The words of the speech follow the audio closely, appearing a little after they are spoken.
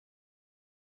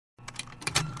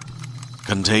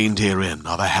Contained herein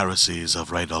are the heresies of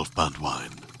Radolf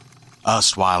Burntwine,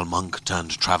 erstwhile monk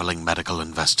turned traveling medical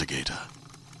investigator.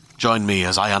 Join me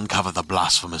as I uncover the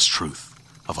blasphemous truth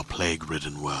of a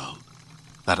plague-ridden world,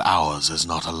 that ours is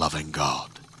not a loving God,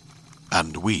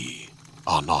 and we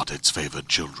are not its favored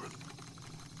children.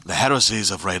 The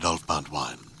heresies of Radolf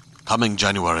Burntwine, coming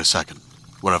January 2nd,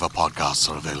 wherever podcasts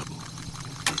are available.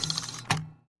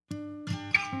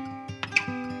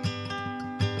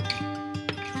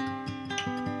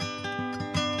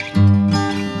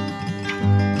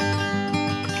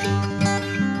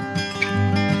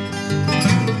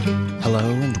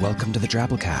 Welcome to the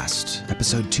Drabblecast,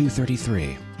 episode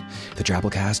 233. The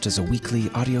Drabblecast is a weekly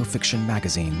audio fiction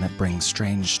magazine that brings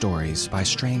strange stories by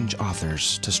strange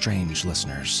authors to strange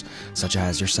listeners, such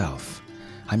as yourself.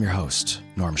 I'm your host,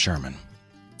 Norm Sherman.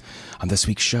 On this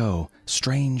week's show,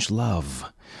 Strange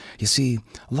Love. You see,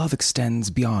 love extends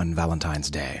beyond Valentine's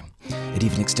Day. It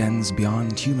even extends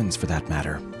beyond humans, for that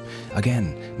matter.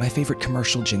 Again, my favorite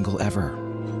commercial jingle ever.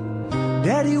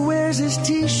 Daddy wears his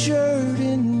t-shirt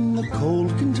in the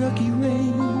cold Kentucky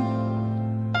rain,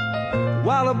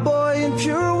 while a boy in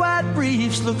pure white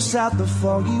briefs looks out the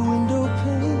foggy window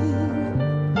pane.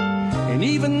 And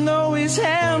even though his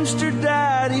hamster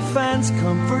died, he finds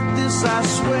comfort, this I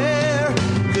swear,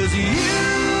 'cause you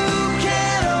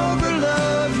can't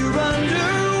overlove your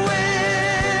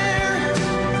underwear,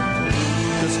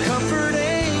 'cause comfort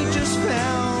ain't just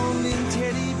found in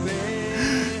teddy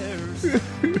bears.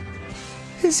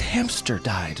 His hamster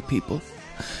died, people.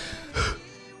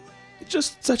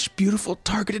 Just such beautiful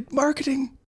targeted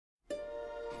marketing.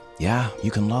 Yeah, you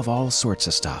can love all sorts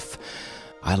of stuff.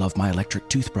 I love my electric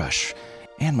toothbrush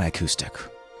and my acoustic.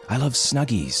 I love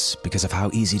Snuggies because of how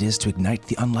easy it is to ignite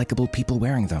the unlikable people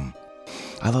wearing them.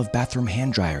 I love bathroom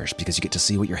hand dryers because you get to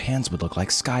see what your hands would look like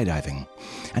skydiving.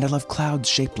 And I love clouds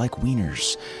shaped like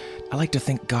wieners. I like to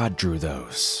think God drew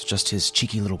those, just his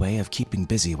cheeky little way of keeping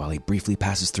busy while he briefly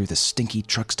passes through the stinky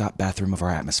truck stop bathroom of our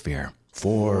atmosphere.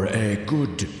 For a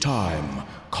good time,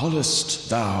 callest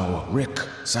thou Rick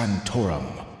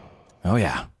Santorum. Oh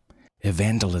yeah,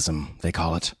 evangelism, they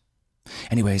call it.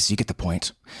 Anyways, you get the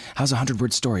point. How's a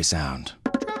 100-word story sound?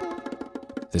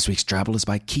 This week's Drabble is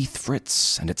by Keith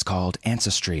Fritz, and it's called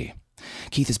Ancestry.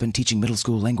 Keith has been teaching middle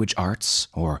school language arts,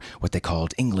 or what they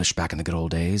called English back in the good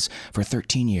old days, for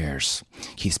 13 years.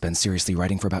 Keith's been seriously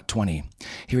writing for about 20.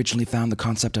 He originally found the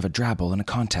concept of a drabble in a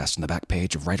contest on the back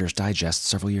page of Writer's Digest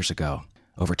several years ago.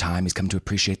 Over time, he's come to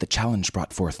appreciate the challenge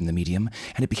brought forth in the medium,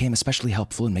 and it became especially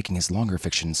helpful in making his longer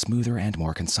fiction smoother and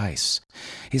more concise.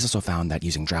 He's also found that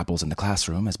using drabbles in the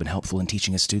classroom has been helpful in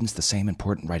teaching his students the same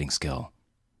important writing skill.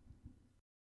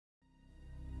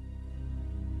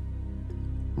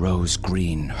 Rose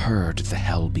Green heard the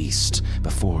hell beast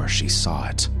before she saw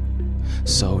it.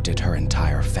 So did her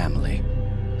entire family.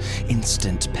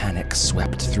 Instant panic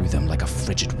swept through them like a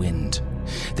frigid wind.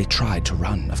 They tried to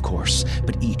run, of course,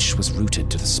 but each was rooted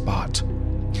to the spot.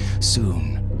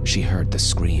 Soon, she heard the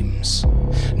screams.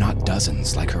 Not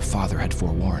dozens like her father had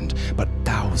forewarned, but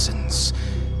thousands.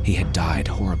 He had died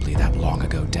horribly that long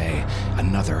ago day,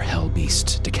 another hell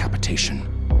beast decapitation.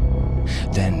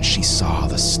 Then she saw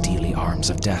the steely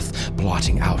arms of death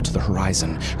blotting out the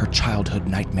horizon, her childhood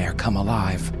nightmare come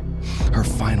alive. Her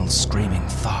final screaming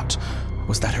thought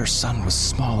was that her son was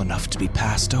small enough to be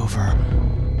passed over,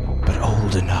 but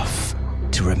old enough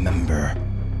to remember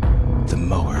the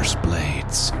mower's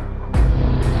blades.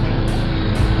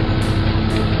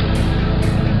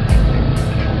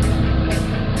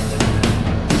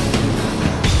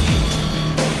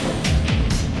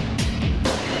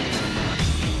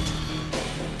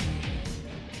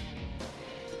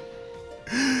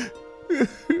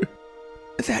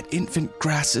 That infant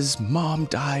Grass's mom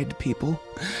died, people.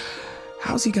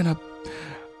 How's he gonna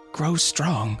grow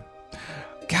strong?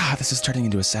 God, this is turning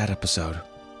into a sad episode.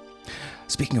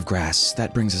 Speaking of Grass,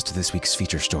 that brings us to this week's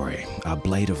feature story, A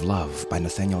Blade of Love by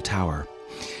Nathaniel Tower.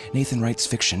 Nathan writes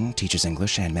fiction, teaches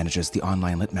English, and manages the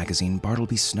online lit magazine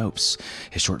Bartleby Snopes.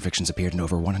 His short fictions appeared in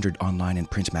over 100 online and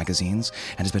print magazines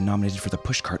and has been nominated for the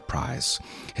Pushcart Prize.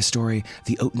 His story,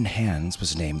 The Oaten Hands,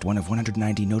 was named one of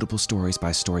 190 notable stories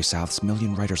by Story South's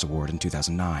Million Writers Award in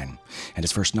 2009. And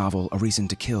his first novel, A Reason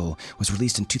to Kill, was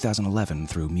released in 2011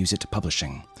 through Musit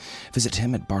Publishing. Visit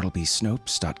him at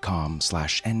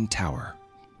bartlebysnopes.com/ntower.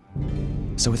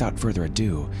 So without further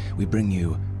ado, we bring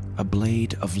you A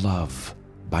Blade of Love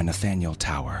by Nathaniel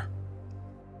Tower.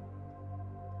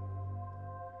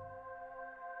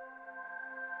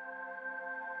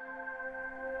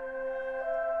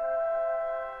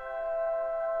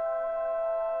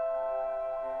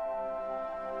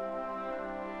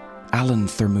 Alan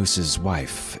Thermoose's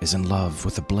wife is in love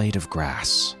with a blade of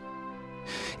grass.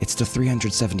 It's the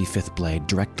 375th blade,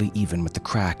 directly even with the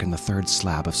crack in the third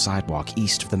slab of sidewalk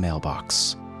east of the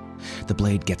mailbox. The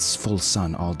blade gets full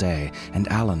sun all day, and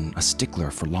Alan, a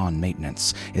stickler for lawn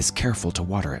maintenance, is careful to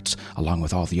water it, along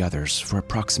with all the others, for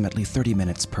approximately 30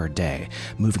 minutes per day,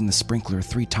 moving the sprinkler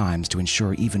 3 times to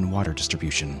ensure even water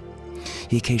distribution.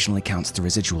 He occasionally counts the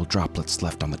residual droplets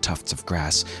left on the tufts of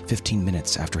grass 15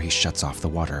 minutes after he shuts off the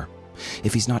water.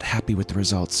 If he's not happy with the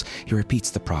results, he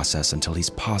repeats the process until he's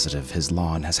positive his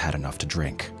lawn has had enough to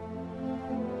drink.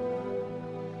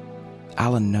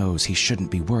 Alan knows he shouldn't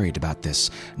be worried about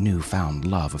this newfound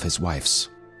love of his wife's.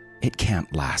 It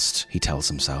can't last, he tells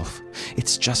himself.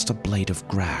 It's just a blade of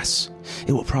grass.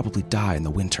 It will probably die in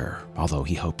the winter, although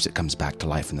he hopes it comes back to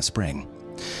life in the spring.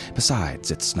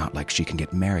 Besides, it's not like she can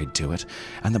get married to it,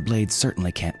 and the blade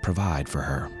certainly can't provide for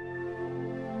her.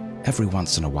 Every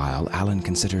once in a while, Alan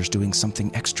considers doing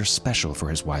something extra special for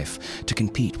his wife to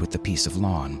compete with the piece of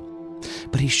lawn.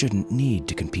 But he shouldn't need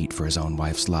to compete for his own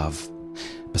wife's love.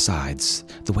 Besides,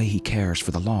 the way he cares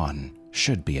for the lawn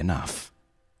should be enough.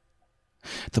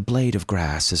 The blade of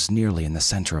grass is nearly in the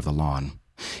center of the lawn.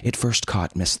 It first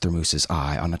caught Miss Thermoose's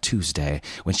eye on a Tuesday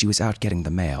when she was out getting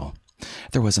the mail.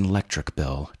 There was an electric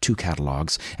bill, 2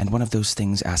 catalogs, and one of those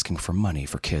things asking for money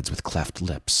for kids with cleft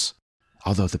lips.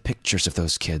 Although the pictures of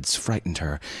those kids frightened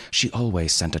her, she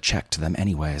always sent a check to them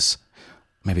anyways.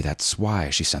 Maybe that's why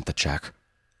she sent the check.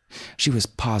 She was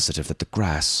positive that the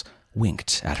grass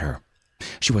winked at her.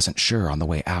 She wasn't sure on the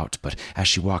way out, but as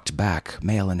she walked back,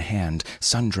 mail in hand,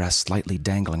 sundress slightly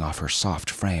dangling off her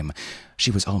soft frame, she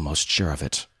was almost sure of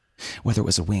it. Whether it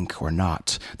was a wink or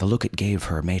not, the look it gave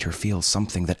her made her feel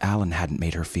something that Alan hadn't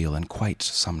made her feel in quite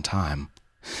some time.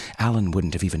 Alan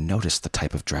wouldn't have even noticed the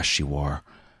type of dress she wore.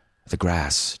 The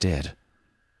grass did.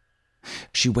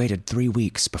 She waited 3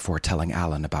 weeks before telling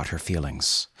Alan about her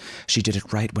feelings. She did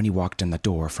it right when he walked in the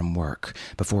door from work,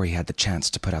 before he had the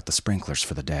chance to put out the sprinklers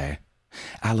for the day.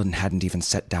 Alan hadn't even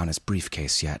set down his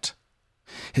briefcase yet.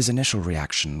 His initial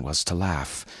reaction was to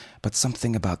laugh, but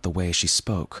something about the way she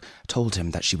spoke told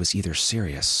him that she was either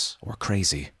serious or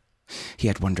crazy. He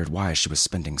had wondered why she was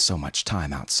spending so much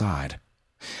time outside.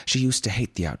 She used to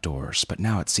hate the outdoors, but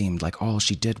now it seemed like all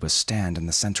she did was stand in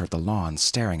the center of the lawn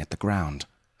staring at the ground.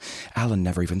 Alan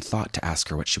never even thought to ask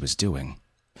her what she was doing.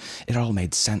 It all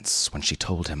made sense when she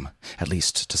told him, at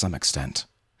least to some extent.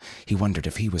 He wondered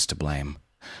if he was to blame.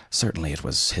 Certainly it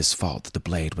was his fault that the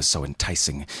blade was so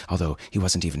enticing, although he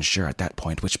wasn't even sure at that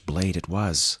point which blade it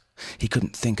was. He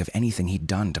couldn't think of anything he'd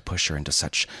done to push her into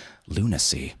such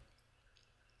lunacy.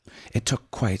 It took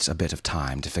quite a bit of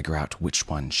time to figure out which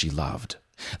one she loved.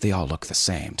 They all look the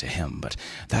same to him, but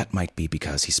that might be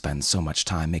because he spends so much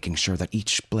time making sure that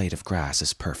each blade of grass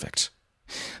is perfect.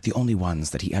 The only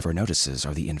ones that he ever notices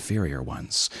are the inferior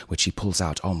ones, which he pulls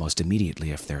out almost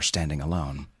immediately if they're standing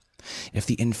alone. If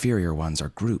the inferior ones are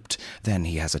grouped, then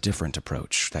he has a different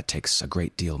approach that takes a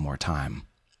great deal more time.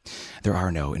 There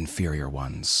are no inferior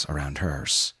ones around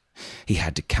hers. He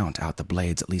had to count out the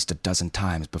blades at least a dozen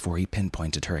times before he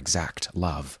pinpointed her exact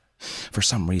love. For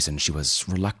some reason, she was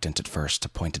reluctant at first to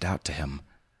point it out to him.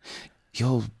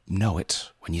 "You'll know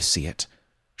it when you see it,"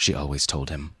 she always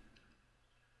told him.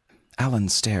 Alan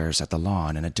stares at the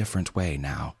lawn in a different way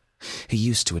now. He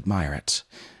used to admire it.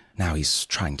 Now he's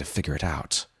trying to figure it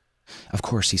out. Of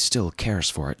course, he still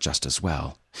cares for it just as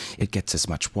well. It gets as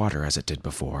much water as it did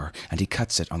before, and he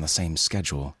cuts it on the same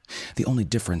schedule. The only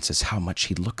difference is how much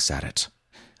he looks at it.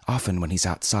 Often when he's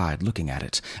outside looking at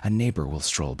it, a neighbor will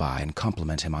stroll by and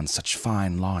compliment him on such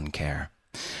fine lawn care.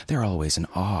 They're always in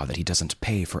awe that he doesn't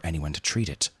pay for anyone to treat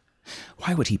it.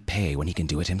 Why would he pay when he can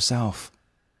do it himself?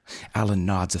 Alan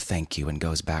nods a thank you and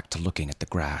goes back to looking at the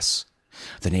grass.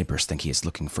 The neighbors think he is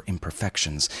looking for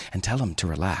imperfections and tell him to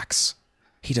relax.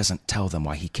 He doesn't tell them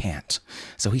why he can't,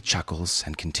 so he chuckles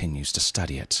and continues to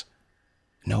study it.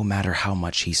 No matter how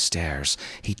much he stares,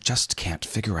 he just can't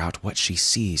figure out what she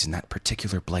sees in that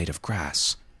particular blade of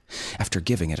grass. After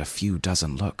giving it a few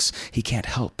dozen looks, he can't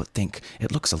help but think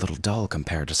it looks a little dull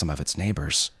compared to some of its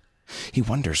neighbors. He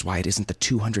wonders why it isn't the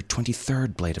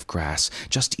 223rd blade of grass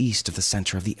just east of the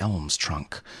center of the elm's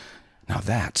trunk. Now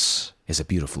that is a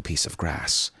beautiful piece of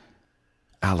grass.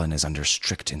 Alan is under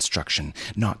strict instruction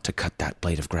not to cut that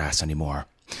blade of grass anymore.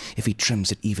 If he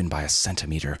trims it even by a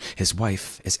centimeter, his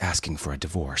wife is asking for a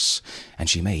divorce, and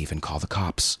she may even call the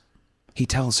cops. He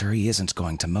tells her he isn't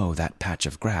going to mow that patch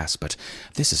of grass, but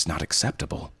this is not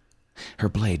acceptable. Her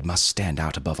blade must stand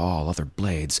out above all other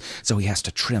blades, so he has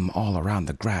to trim all around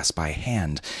the grass by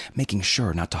hand, making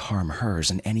sure not to harm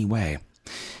hers in any way.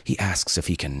 He asks if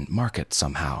he can mark it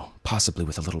somehow, possibly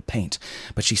with a little paint,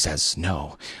 but she says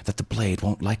no, that the blade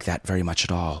won't like that very much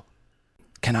at all.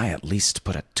 "Can I at least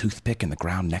put a toothpick in the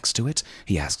ground next to it?"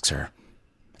 he asks her.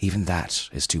 Even that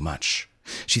is too much.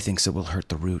 She thinks it will hurt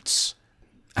the roots.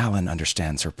 Alan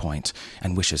understands her point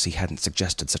and wishes he hadn't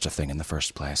suggested such a thing in the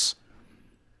first place.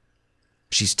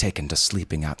 She's taken to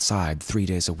sleeping outside 3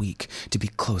 days a week to be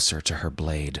closer to her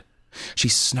blade. She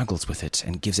snuggles with it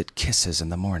and gives it kisses in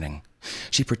the morning.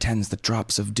 She pretends the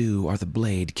drops of dew are the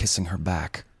blade kissing her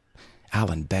back.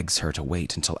 Alan begs her to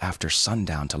wait until after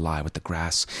sundown to lie with the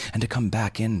grass and to come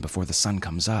back in before the sun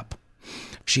comes up.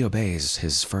 She obeys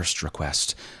his first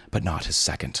request, but not his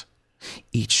second.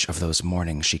 Each of those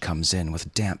mornings she comes in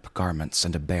with damp garments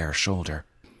and a bare shoulder.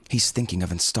 He's thinking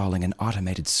of installing an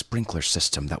automated sprinkler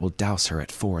system that will douse her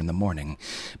at 4 in the morning,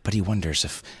 but he wonders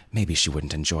if maybe she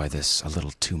wouldn't enjoy this a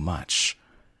little too much.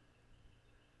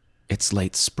 It's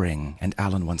late spring, and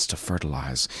Alan wants to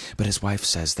fertilize, but his wife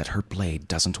says that her blade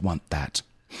doesn't want that.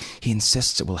 He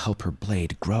insists it will help her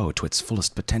blade grow to its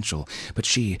fullest potential, but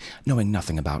she, knowing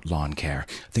nothing about lawn care,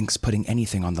 thinks putting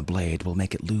anything on the blade will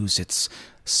make it lose its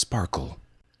sparkle.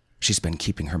 She's been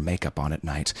keeping her makeup on at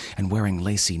night and wearing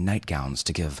lacy nightgowns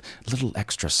to give little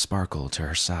extra sparkle to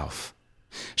herself.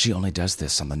 She only does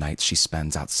this on the nights she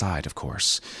spends outside, of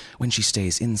course. When she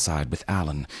stays inside with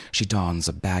Alan, she dons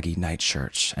a baggy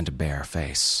nightshirt and a bare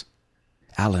face.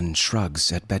 Alan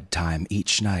shrugs at bedtime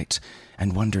each night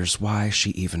and wonders why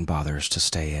she even bothers to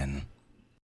stay in.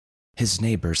 His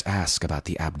neighbors ask about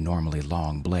the abnormally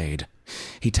long blade.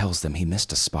 He tells them he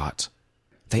missed a spot.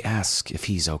 They ask if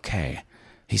he's okay.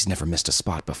 He's never missed a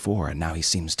spot before, and now he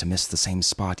seems to miss the same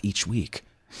spot each week.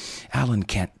 Alan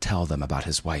can't tell them about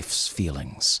his wife's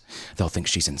feelings. They'll think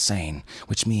she's insane,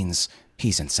 which means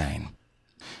he's insane.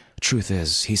 Truth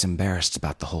is, he's embarrassed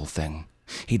about the whole thing.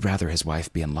 He'd rather his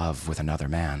wife be in love with another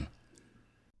man.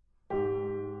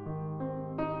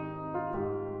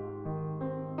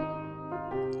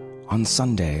 On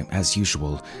Sunday, as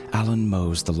usual, Alan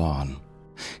mows the lawn.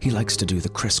 He likes to do the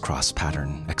crisscross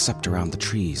pattern, except around the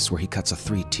trees where he cuts a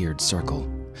 3-tiered circle.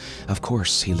 Of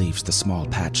course, he leaves the small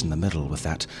patch in the middle with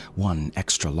that one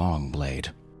extra long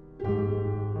blade.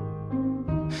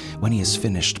 When he is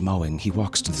finished mowing, he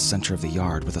walks to the center of the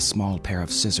yard with a small pair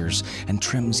of scissors and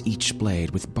trims each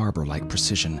blade with barber-like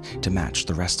precision to match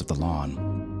the rest of the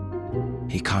lawn.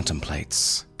 He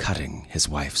contemplates cutting his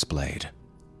wife's blade.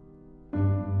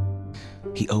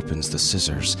 He opens the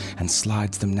scissors and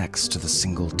slides them next to the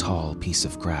single tall piece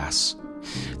of grass.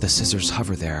 The scissors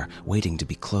hover there, waiting to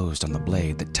be closed on the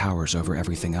blade that towers over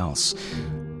everything else.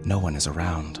 No one is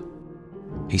around.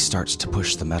 He starts to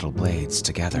push the metal blades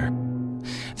together.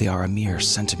 They are a mere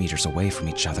centimeters away from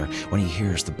each other when he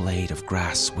hears the blade of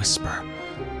grass whisper,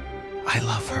 "I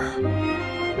love her."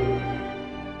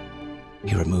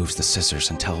 He removes the scissors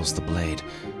and tells the blade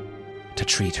to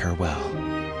treat her well.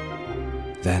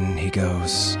 Then he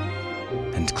goes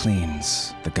and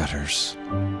cleans the gutters.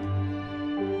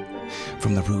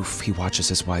 From the roof, he watches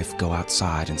his wife go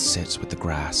outside and sit with the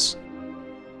grass.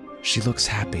 She looks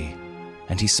happy,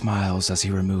 and he smiles as he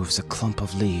removes a clump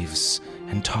of leaves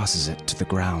and tosses it to the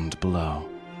ground below.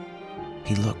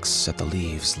 He looks at the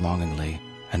leaves longingly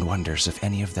and wonders if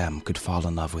any of them could fall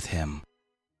in love with him.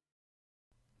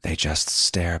 They just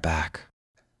stare back,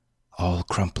 all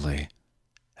crumply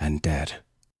and dead.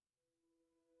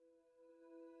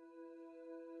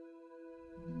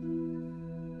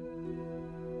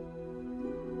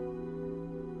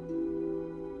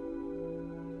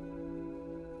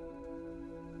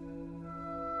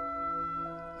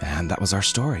 And that was our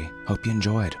story. Hope you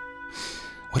enjoyed.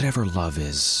 Whatever love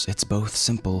is, it's both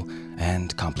simple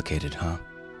and complicated, huh?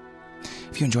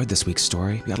 If you enjoyed this week's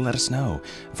story, you gotta let us know,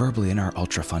 verbally in our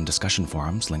ultra-fun discussion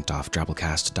forums linked off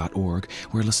Drabblecast.org,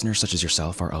 where listeners such as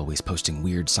yourself are always posting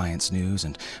weird science news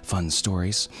and fun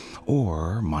stories,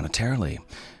 or monetarily.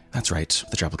 That's right,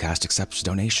 the Drabblecast accepts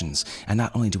donations, and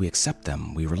not only do we accept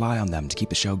them, we rely on them to keep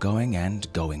the show going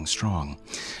and going strong.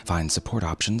 Find support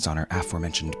options on our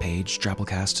aforementioned page,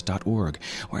 Drabblecast.org,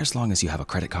 where as long as you have a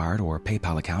credit card or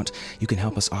PayPal account, you can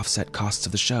help us offset costs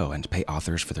of the show and pay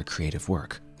authors for their creative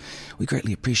work. We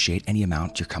greatly appreciate any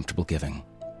amount you're comfortable giving.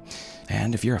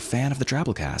 And if you're a fan of the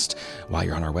Drabblecast, while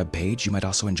you're on our webpage, you might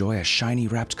also enjoy a shiny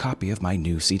wrapped copy of my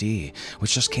new CD,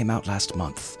 which just came out last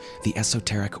month, The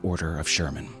Esoteric Order of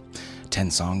Sherman. 10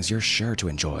 songs you're sure to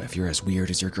enjoy if you're as weird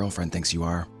as your girlfriend thinks you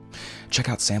are. Check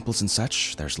out samples and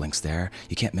such. There's links there.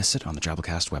 You can't miss it on the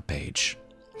Drabblecast webpage.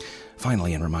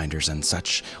 Finally, in reminders and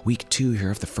such, Week 2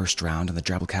 here of the first round in the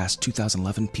Drabblecast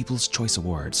 2011 People's Choice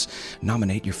Awards.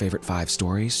 Nominate your favorite 5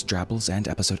 stories, Drabbles, and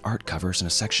episode art covers in a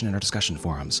section in our discussion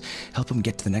forums. Help them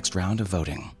get to the next round of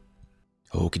voting.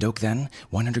 Okie doke then,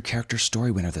 100 character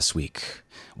story winner this week.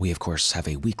 We, of course, have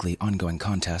a weekly ongoing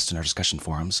contest in our discussion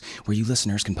forums where you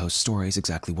listeners can post stories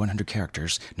exactly 100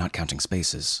 characters, not counting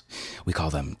spaces. We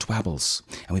call them Twabbles,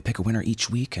 and we pick a winner each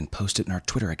week and post it in our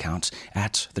Twitter account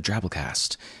at the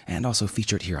Drabblecast, and also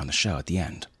feature it here on the show at the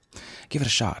end. Give it a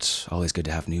shot, always good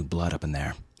to have new blood up in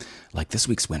there. Like this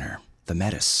week's winner, the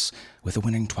Metis, with a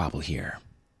winning Twabble here.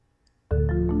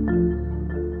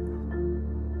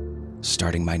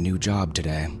 Starting my new job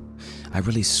today. I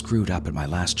really screwed up at my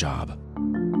last job.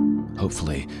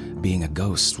 Hopefully, being a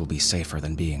ghost will be safer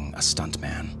than being a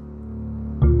stuntman.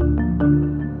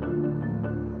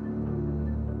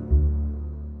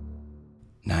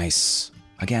 Nice.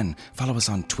 Again, follow us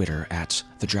on Twitter at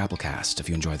the Drabblecast if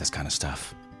you enjoy this kind of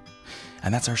stuff.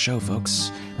 And that's our show,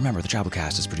 folks. Remember, the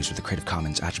Drabblecast is produced with a Creative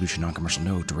Commons Attribution Non-Commercial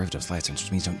No Derivatives license,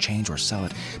 which means don't change or sell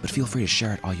it, but feel free to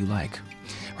share it all you like.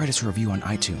 Write us a review on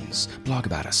iTunes, blog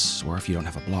about us, or if you don't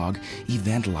have a blog,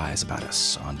 evangelize about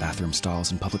us on bathroom stalls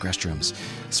and public restrooms.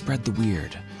 Spread the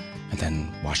weird, and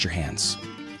then wash your hands.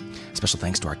 Special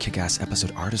thanks to our kick-ass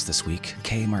episode artist this week,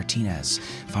 Kay Martinez.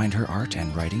 Find her art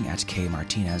and writing at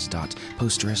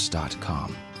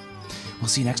kmartinez.posterous.com. We'll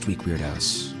see you next week,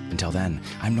 weirdos. Until then,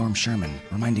 I'm Norm Sherman,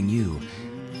 reminding you,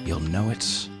 you'll know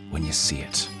it when you see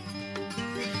it.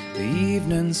 The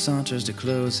evening saunters to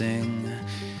closing.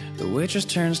 The waitress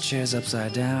turns chairs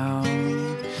upside down.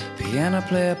 Piano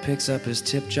player picks up his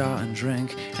tip jar and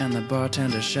drink, and the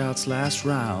bartender shouts last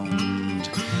round. An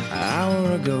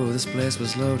hour ago this place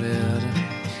was loaded,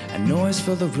 and noise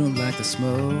filled the room like the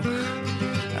smoke.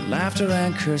 And laughter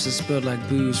and curses spilled like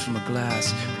booze from a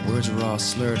glass. Words were all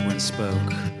slurred when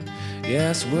spoke.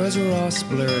 Yes, words were all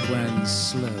blurred when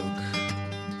sloke.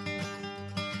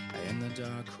 In the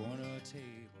dark corner table.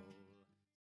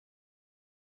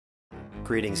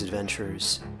 Greetings,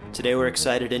 adventurers. Today we're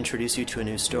excited to introduce you to a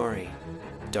new story,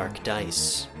 Dark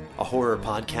Dice, a horror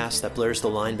podcast that blurs the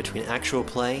line between actual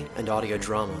play and audio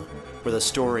drama, where the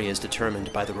story is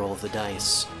determined by the roll of the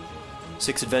dice.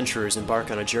 6 adventurers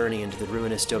embark on a journey into the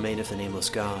ruinous domain of the Nameless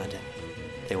God.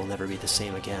 They will never be the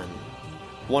same again.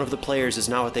 One of the players is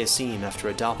not what they seem after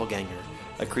a doppelganger,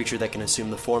 a creature that can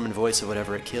assume the form and voice of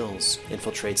whatever it kills,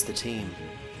 infiltrates the team.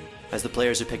 As the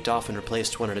players are picked off and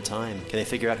replaced one at a time, can they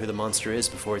figure out who the monster is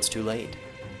before it's too late?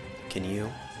 Can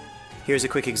you? Here's a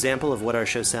quick example of what our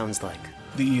show sounds like.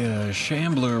 The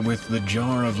shambler with the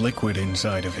jar of liquid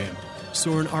inside of him.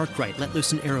 Soren Arkwright let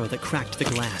loose an arrow that cracked the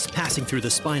glass, passing through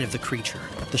the spine of the creature.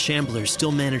 The shambler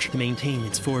still managed to maintain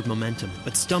its forward momentum,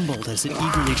 but stumbled as it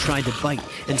eagerly tried to bite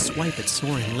and swipe at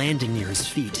Soren, landing near his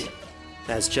feet.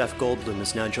 As Jeff Goldblum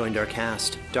has now joined our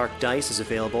cast, Dark Dice is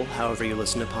available however you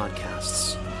listen to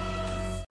podcasts.